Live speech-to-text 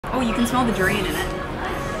Oh, you can smell the durian in it.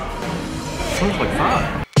 Smells like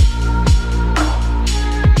fun.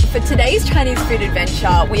 For today's Chinese food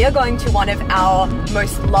adventure, we are going to one of our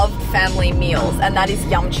most loved family meals, and that is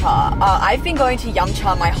Yum Cha. I've been going to Yum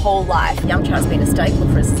Cha my whole life. Yum Cha has been a staple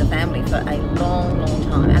for us as a family for a long, long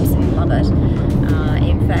time. Absolutely love it.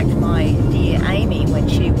 In fact, my dear Amy, when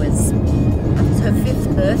it was her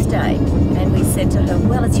 5th birthday, and we said to her,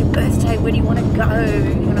 well, it's your birthday, where do you want to go?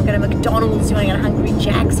 You want to go to McDonald's? You want to go to Hungry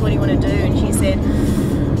Jack's? What do you want to do? And she said,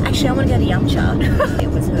 actually, I want to go to Yum Cha. It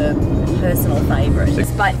was her personal favourite.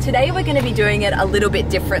 But today we're going to be doing it a little bit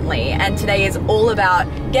differently, and today is all about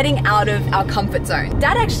getting out of our comfort zone.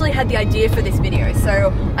 Dad actually had the idea for this video,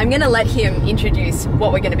 so I'm going to let him introduce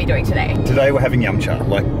what we're going to be doing today. Today we're having Yum Cha,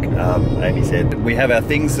 like Amy said. We have our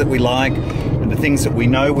things that we like and the things that we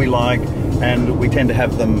know we like, and we tend to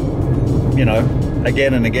have them, you know,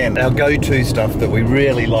 again and again. Our go-to stuff that we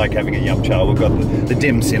really like having at Yum Cha, we've got the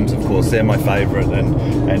dim sims, of course, they're my favourite,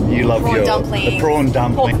 and you love the prawn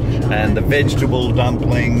dumpling and the vegetable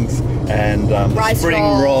dumplings and the spring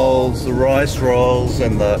rolls, the rice rolls,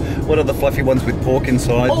 and the, what are the fluffy ones with pork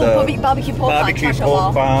inside? Oh, barbecue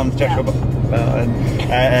pork bun,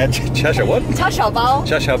 and chasha what? Chasha bao.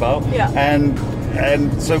 Chasha bao. Yeah.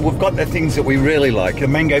 And so we've got the things that we really like, the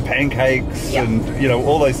mango pancakes, yep, and you know,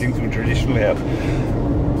 all those things we traditionally have.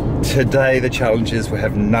 Today the challenge is we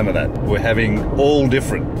have none of that. We're having all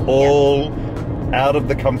different, all out of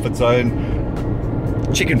the comfort zone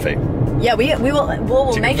chicken feet. Yeah,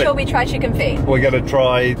 we'll make sure we try chicken feet. We're going to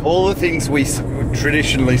try all the things we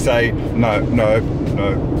traditionally say no, no,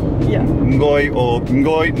 no. Yeah. Ngoi or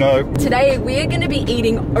ngoi, no. Today we are going to be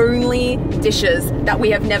eating only dishes that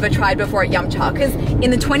we have never tried before at Yum Cha, because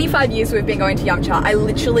in the 25 years we've been going to Yum Cha, I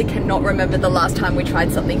literally cannot remember the last time we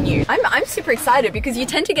tried something new. I'm super excited because you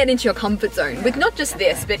tend to get into your comfort zone with not just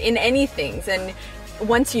this, but in any things, and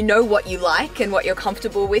once you know what you like and what you're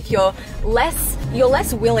comfortable with, you're less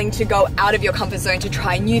willing to go out of your comfort zone to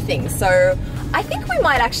try new things. So I think we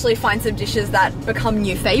might actually find some dishes that become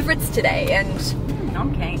new favorites today, and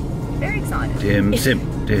okay. Very excited. Dim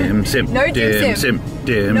sim, dim sim, no dim sim,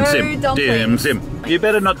 dim no sim, dim sim. You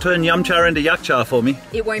better not turn Yum Cha into Yak Cha for me.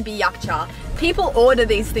 It won't be Yak Cha. People order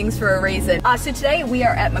these things for a reason. So today we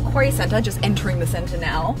are at Macquarie Centre, just entering the centre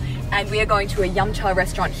now, and we are going to a Yum Cha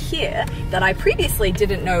restaurant here that I previously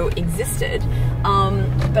didn't know existed,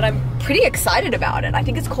 but I'm pretty excited about it. I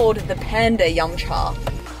think it's called the Panda Yum Cha.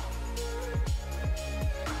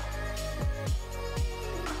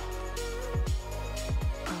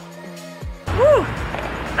 Woo!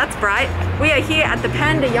 That's bright. We are here at the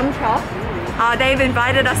Panda Yum Cha. They've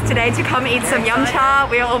invited us today to come eat some Yum Cha.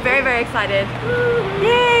 We are all very, very excited.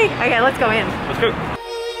 Yay! Okay, let's go in. Let's go.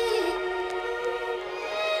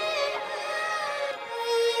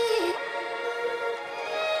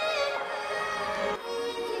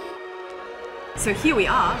 So here we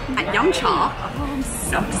are at Yum Cha. Oh, I'm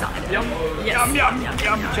so excited. Yum, yes.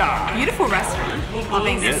 Yum Cha. Beautiful restaurant.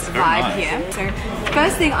 Loving this vibe nice here. So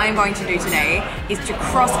first thing I'm going to do today is to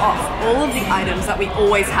cross off all of the items that we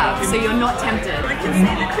always have, so you're not tempted. I can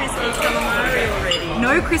see the crispy calamari already.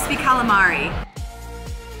 No crispy calamari.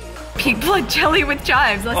 Pig blood jelly with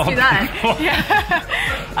chives. Let's do that.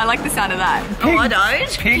 Yeah. I like the sound of that. Oh, I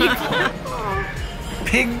don't.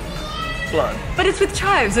 Pig blood. But it's with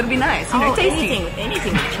chives. It'll be nice. You know, tasty.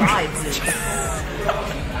 Anything with chives is...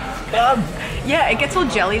 Yeah, it gets all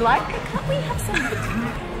jelly-like. Can't we have some...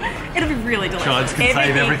 It'll be really delicious. Chives can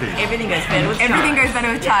save everything. Everything goes better with Everything goes better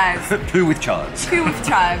with chives. Poo with chives. Poo with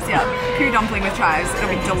chives, yeah. Poo dumpling with chives. It'll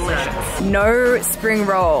be delicious. No spring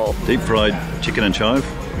roll. Deep fried chicken and chive.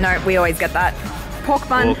 No, we always get that. Pork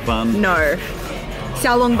bun? Pork bun. No.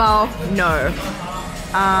 Xiaolong bao? No.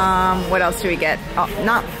 What else do we get? Oh,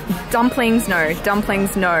 no. Dumplings? No.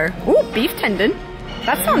 Dumplings? No. Ooh, beef tendon.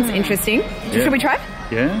 That sounds interesting. Yeah. Should we try?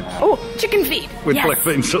 Yeah. Oh, chicken feet. With yes. black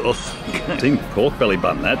bean sauce. Steamed pork belly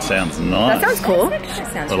bun. That sounds nice. That sounds cool. That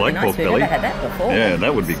sounds I really like nice. pork We've belly. never had that before. Yeah,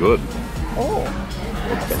 that would be good.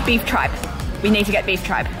 Oh. Beef tripe. We need to get beef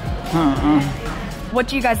tripe. What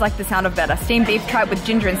do you guys like the sound of better? Steamed beef tripe with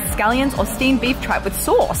ginger and scallions, or steamed beef tripe with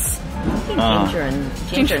sauce? Ginger and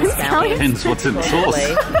scallions. Depends what's in the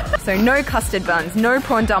sauce. So no custard buns, no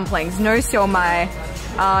prawn dumplings, no siu mai,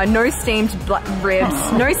 no steamed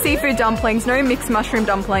ribs, no seafood dumplings, no mixed mushroom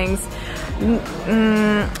dumplings.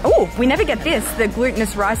 Oh, we never get this, the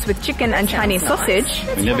glutinous rice with chicken and Chinese sausage.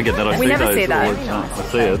 We never get that. We never see that. I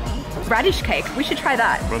see it. Radish cake, we should try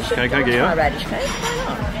that. Radish cake, okay, Try yeah. radish cake.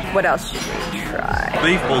 What else should we try?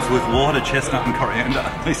 Beef balls with water, chestnut and coriander.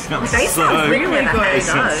 They sound They so sound really good. They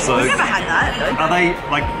sound so We've never had that. Are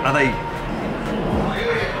they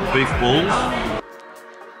beef balls?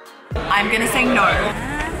 I'm gonna say no.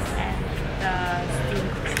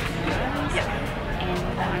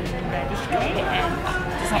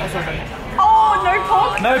 Oh, no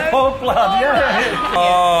pork! No pork blood, yeah!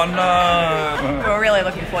 Oh no! We're really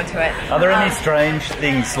looking forward to it. Are there any strange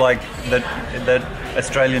things like that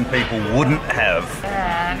Australian people wouldn't have?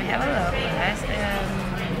 Have a look. Yes.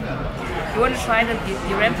 You want to try the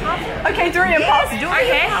durian puff? Okay, durian puff.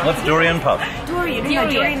 Okay. What's durian puff?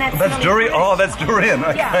 Durian. That's durian. Oh, that's durian.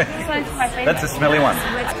 Okay. Yeah, this one's my favorite. That's a smelly one.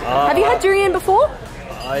 Have you had durian before?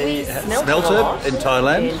 I smelt it in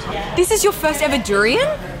Thailand. This is your first ever durian?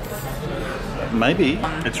 Maybe.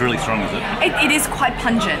 It's really strong, is it? It is quite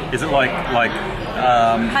pungent. Is it like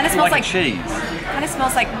Kind of smells like cheese? Kind of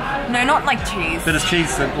smells like, no, not like cheese. But it's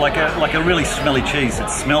cheese, like a really smelly cheese. It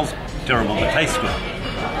smells terrible, but tastes good.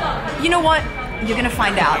 You know what? You're gonna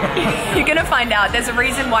find out. You're gonna find out. There's a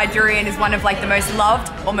reason why durian is one of like the most loved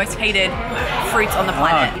or most hated fruits on the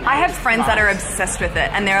planet. I have friends that are obsessed with it,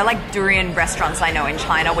 and there are like durian restaurants I know in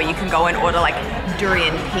China where you can go and order like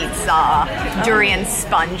durian pizza, durian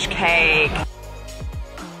sponge cake.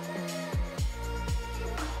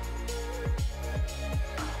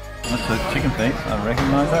 That's a chicken feet. I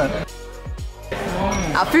recognise that.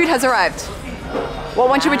 Our food has arrived. What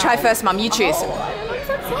one should we try first, Mum? You choose.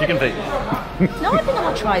 Chicken feet. No, I think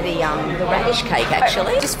I'll try the radish cake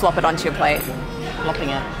actually. Just flop it onto your plate. Flopping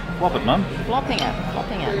it. Flop it, Mum. Flopping it.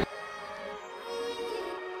 Flopping it.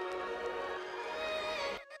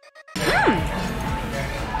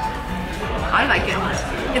 I like it.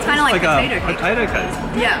 It's kind of like potato cake. Potato cake.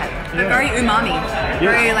 Yeah, but very umami.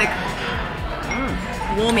 Very like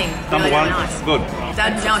warming. Number really, one, really nice. good.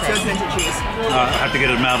 Dad, now it's your turn to choose. I have to get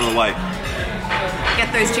them out of the way.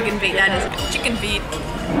 Get those chicken feet, Dad. Chicken feet.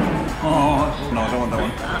 Oh, no, I don't want that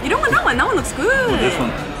one. You don't want that one. That one looks good. Or this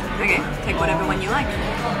one. Okay, take whatever one you like.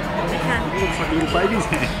 It looks like a little baby's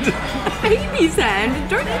hand. Baby's hand.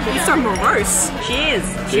 Don't be so morose. Cheers.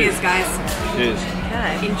 Cheers, guys. Cheers.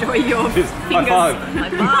 Okay. Enjoy your Cheers. fingers. High five. High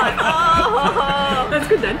five. Oh. That's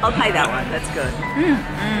good then. I'll pay that one. That's good.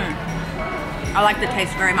 I like the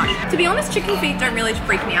taste very much. To be honest, chicken feet don't really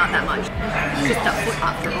freak me out that much. It's just that foot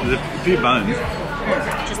after all. There's a few bones,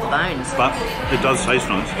 Just the bones. but it does taste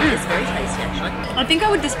nice. It's very tasty actually. I think I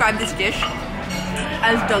would describe this dish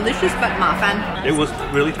as delicious but marfan. It was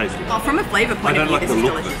really tasty. Oh, from a flavour point I of don't view, like this the is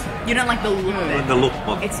look of delicious. You don't like the look of it. The look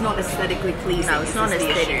of It's not aesthetically pleasing. No, it's not is the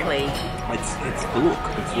issue. aesthetically. it's the look.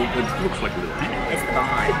 It looks like a little hand. It's the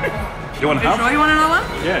vibe. You want You half? sure you want another one?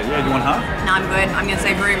 Yeah, you want half? No, I'm good. I'm going to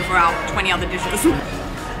save room for our 20 other dishes.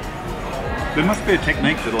 There must be a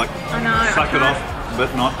technique to like I know, I suck it can't- off,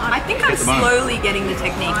 but not. I think I'm get the bone. slowly getting the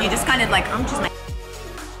technique. You just kind of like, I'm just making.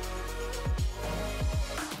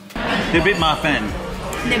 They're a bit marfan.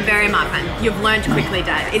 They're very marfan. You've learned quickly,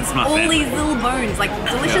 Dad. It's Marfan. all these little bones, like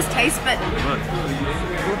delicious taste, but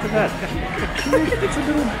Look at that. It's a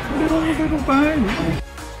little bone.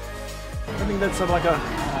 I think that's like a,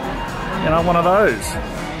 one of those.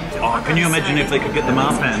 Oh, can you imagine if they could get the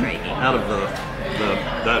marfan out of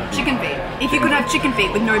the chicken feet. If you could have chicken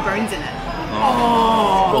feet with no bones in it.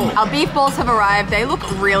 Oh. Our beef balls have arrived. They look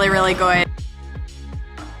really, really good.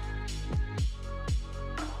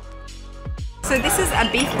 So this is a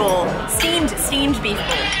beef ball, steamed beef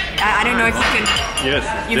ball. I don't know if you can.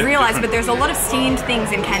 Yes. You've realised, but there's a lot of steamed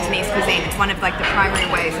things in Cantonese cuisine. It's one of like the primary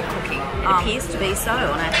ways of cooking. It appears to be so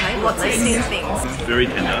on our table. Lots of steamed things. It's very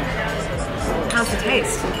tender. How's the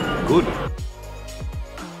taste? Good.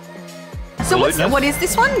 So what is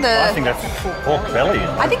this one? I think that's pork belly.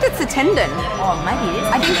 I think that's the tendon. Oh, maybe it is.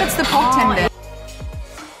 I think that's the pork tendon.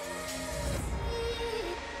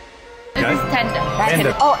 Okay.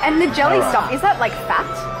 Tender. Oh, and the jelly stuff, is that like fat?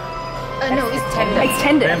 No, it's tender. It's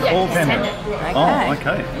tendon. All tender. Okay. Oh,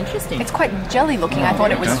 okay. Interesting. It's quite jelly looking. I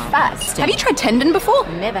thought it was fat. Have you tried tendon before?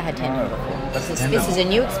 Never had tendon before. That's This tender. is a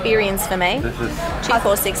new experience for me. This is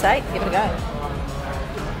 2468. Give it a go.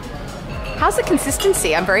 How's the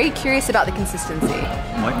consistency? I'm very curious about the consistency.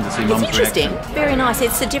 I'm waiting to see It's Mum's interesting. reaction. Very nice.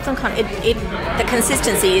 It's a different kind. The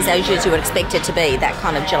consistency is as you would expect it to be, that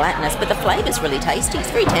kind of gelatinous, but the flavour's really tasty. It's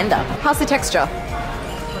very tender. How's the texture?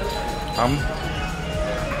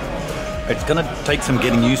 It's going to take some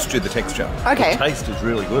getting used to the texture. Okay. The taste is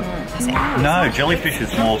really good. No, jellyfish is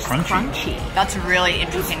more crunchy. That's a really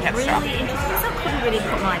interesting texture. Really interesting. I couldn't really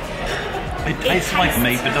put my. It tastes like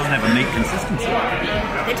meat, but doesn't have a meat consistency.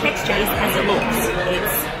 The texture is as it looks.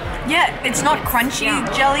 Yeah, it's not crunchy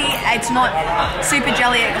jelly. It's not super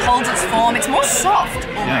jelly. It holds its form. It's more soft.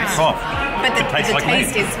 Yeah, it's soft. But the It tastes like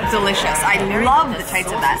taste meat. is delicious. I love the taste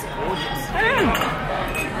of that.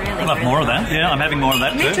 Really, I'll have more of that. Yeah, I'm having more of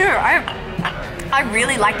that Me too. too. I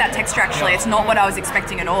really like that texture actually. It's not what I was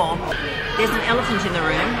expecting at all. There's an elephant in the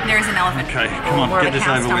room. There is an elephant. Okay, come on, Or get a this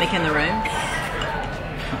cow over stomach with. in the room. I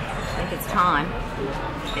think it's time.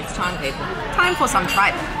 It's time, people. Time for some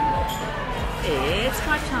tripe. It's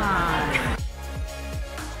tripe time.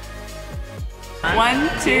 1,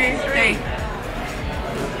 2, 3.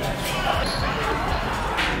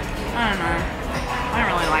 I don't know. I don't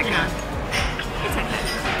really like it. It's okay.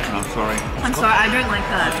 I'm sorry. I'm sorry, I don't like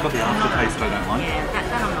that. It's got the aftertaste I don't like. Yeah,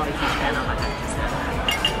 that I'm not a huge fan of, I have to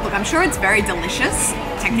say. Look, I'm sure it's very delicious.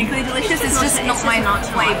 Technically delicious. It's just not my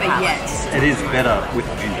flavour yet. It is better with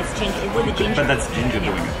ginger. It's ginger, with the ginger. But that's ginger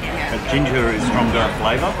doing it. Yeah. Ginger is stronger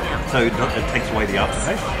flavour, so it takes away the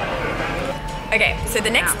aftertaste. Okay, so the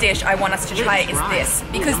next dish I want us to try is this,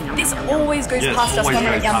 because this always goes Yes, past us always when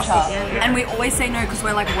we're at goes Yum past Cha, us. Yeah. and we always say no because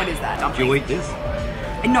we're like, what is that? Do you eat this?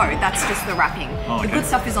 No, that's just the wrapping. Oh, okay. The good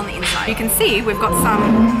stuff is on the inside. You can see we've got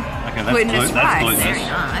some Okay, that's glutinous rice. glutinous. Very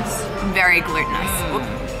nice. Very glutinous. Oop.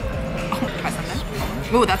 Oh, try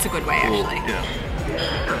something. Oh, that's a good way actually. Yeah.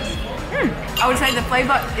 I would say the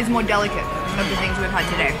flavour is more delicate of the things we've had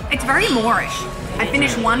today. It's very Moorish. I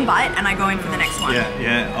finish one bite and I go in for the next one.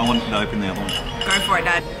 Yeah, I want to open the other one. Go for it,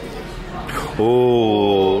 Dad.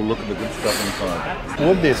 Oh, look at the good stuff inside.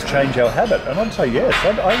 Would this change our habit? And I'd say yes.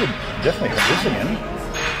 I would definitely have this again.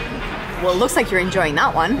 Well, it looks like you're enjoying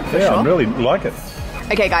that one, for Yeah, sure. I really like it.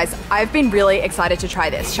 Okay, guys, I've been really excited to try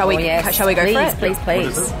this. Shall we? Shall we go for it? Please,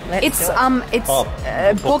 please. It's pork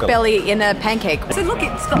pork belly in a pancake. So look,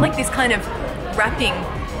 it's got like this kind of wrapping.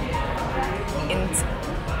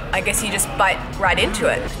 I guess you just bite right into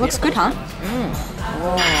it. Looks good, huh?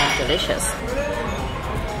 Oh, delicious.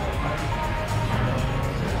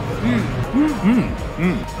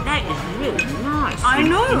 That is really nice. I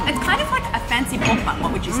know. It's kind of like a fancy pork bun.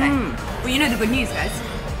 What would you say? Well, you know the good news, guys.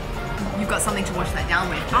 You've got something to wash that down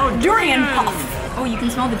with. Oh, durian puff. Oh, you can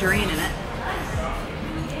smell the durian in it.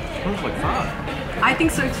 Smells like fart. I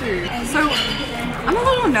think so too. So, I'm a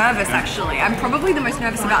little nervous actually. I'm probably the most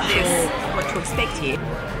nervous about this. What to expect here.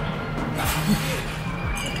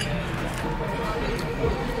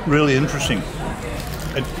 Really interesting.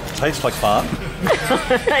 It tastes like fart,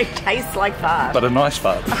 It tastes like fart. but a nice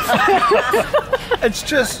fart. It's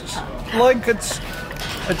just like it's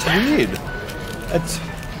weird.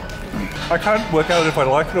 I can't work out if I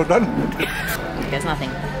like it or don't. There's nothing.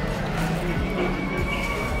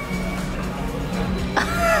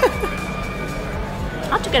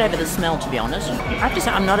 I have to get over the smell, to be honest. I have to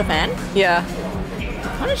say, I'm not a fan. Yeah.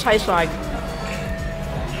 Kind of tastes like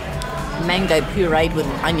mango pureed with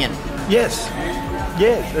onion. Yes,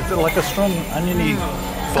 it's like a strong oniony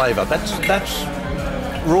flavour. That's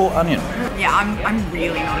raw onion. Yeah, I'm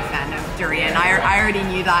really not a fan of durian. I already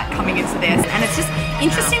knew that coming into this, and it's just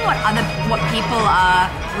interesting what people are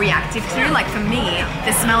reactive to. Like for me,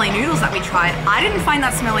 the smelly noodles that we tried, I didn't find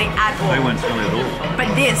that smelly at all. They weren't smelly at all.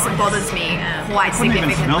 But this bothers me quite I couldn't even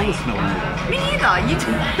smell significantly. the smell of it. Me neither. You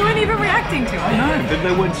weren't even reacting to it. No, but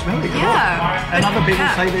they weren't smelly at all. Yeah. And other people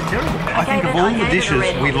Yeah. say they're terrible. I think of all the dishes,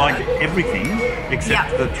 we like everything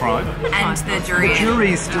except the tribe. And the durian. The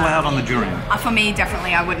jury's still out on the durian. For me,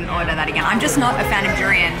 definitely, I wouldn't order that again. I'm just not a fan of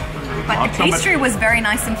durian. But the pastry was very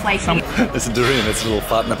nice and flaky. It's a durian, it's a little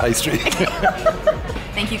fart in a pastry.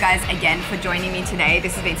 Thank you guys again for joining me today.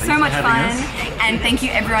 This has been so Thanks much for fun. having us. And thank you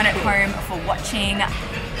everyone at home for watching.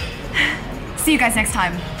 See you guys next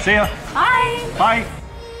time. See ya. Bye. Bye.